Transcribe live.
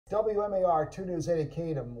WMAR 2 News 8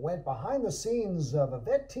 Kadam went behind the scenes of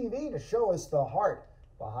Event TV to show us the heart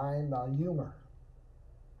behind the humor.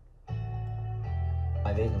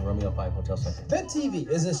 5-8 and Romeo 5 Hotel Sector. Vet TV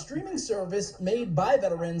is a streaming service made by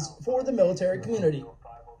veterans for the military community.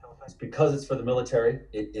 Because it's for the military,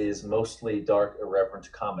 it is mostly dark,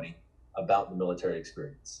 irreverent comedy about the military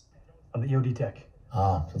experience. I'm the EOD tech.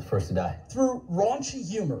 Ah, for the first to die. Through raunchy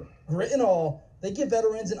humor, grit and all, they give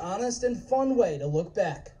veterans an honest and fun way to look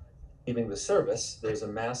back. Leaving the service, there's a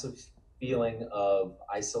massive feeling of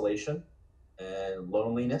isolation and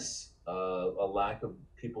loneliness, a lack of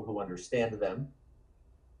people who understand them.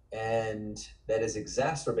 And that is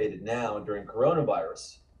exacerbated now during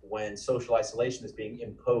coronavirus, when social isolation is being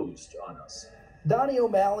imposed on us. Donny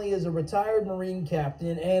O'Malley is a retired Marine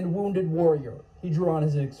captain and wounded warrior. He drew on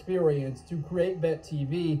his experience to create Vet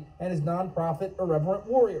TV and his nonprofit Irreverent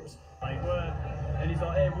Warriors. And he's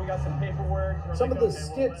like, hey, we got some paperwork. Some of the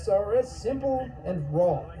skits are as simple and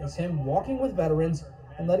raw as him walking with veterans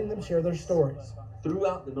and letting them share their stories.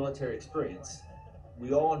 Throughout the military experience,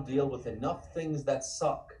 we all deal with enough things that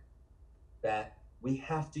suck that we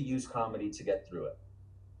have to use comedy to get through it.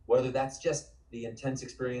 Whether that's just the intense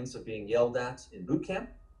experience of being yelled at in boot camp,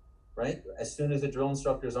 right? As soon as the drill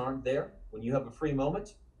instructors aren't there, when you have a free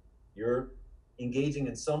moment, you're engaging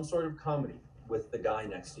in some sort of comedy with the guy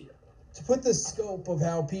next to you. To put the scope of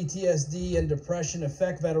how PTSD and depression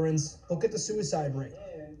affect veterans, look at the suicide rate.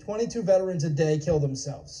 22 veterans a day kill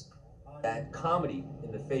themselves. That comedy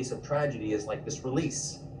in the face of tragedy is like this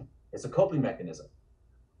release. It's a coping mechanism.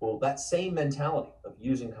 Well, that same mentality of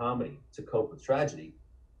using comedy to cope with tragedy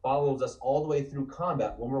follows us all the way through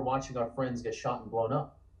combat when we're watching our friends get shot and blown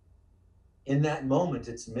up. In that moment,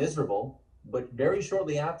 it's miserable, but very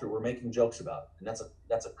shortly after, we're making jokes about it, and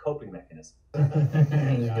that's a coping mechanism.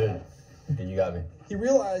 Good. You got me. He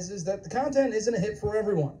realizes that the content isn't a hit for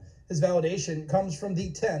everyone. His validation comes from the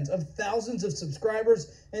tens of thousands of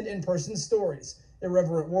subscribers and in-person stories.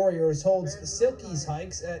 Irreverent Warriors holds silkies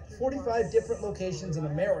hikes at 45 different locations in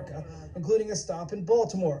America, including a stop in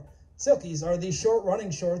Baltimore. Silkies are the short running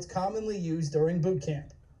shorts commonly used during boot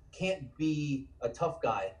camp. Can't be a tough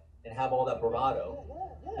guy and have all that bravado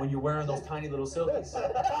when you're wearing those tiny little silkies.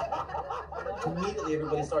 Immediately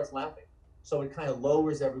everybody starts laughing. So it kind of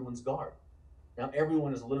lowers everyone's guard. Now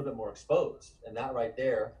everyone is a little bit more exposed, and that right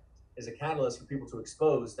there is a catalyst for people to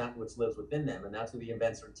expose that which lives within them, and that's what the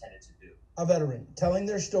events are intended to do. A veteran telling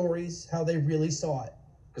their stories, how they really saw it.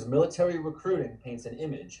 Because military recruiting paints an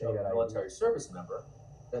image of a military service member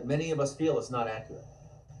that many of us feel is not accurate.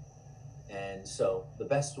 And so the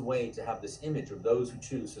best way to have this image of those who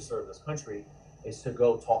choose to serve this country is to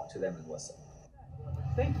go talk to them and listen.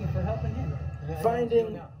 Thank you for helping in.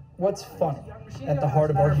 Finding what's funny at the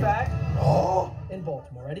heart of our humor. In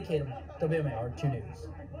Baltimore, Eddie Kadam, WMAR 2 News.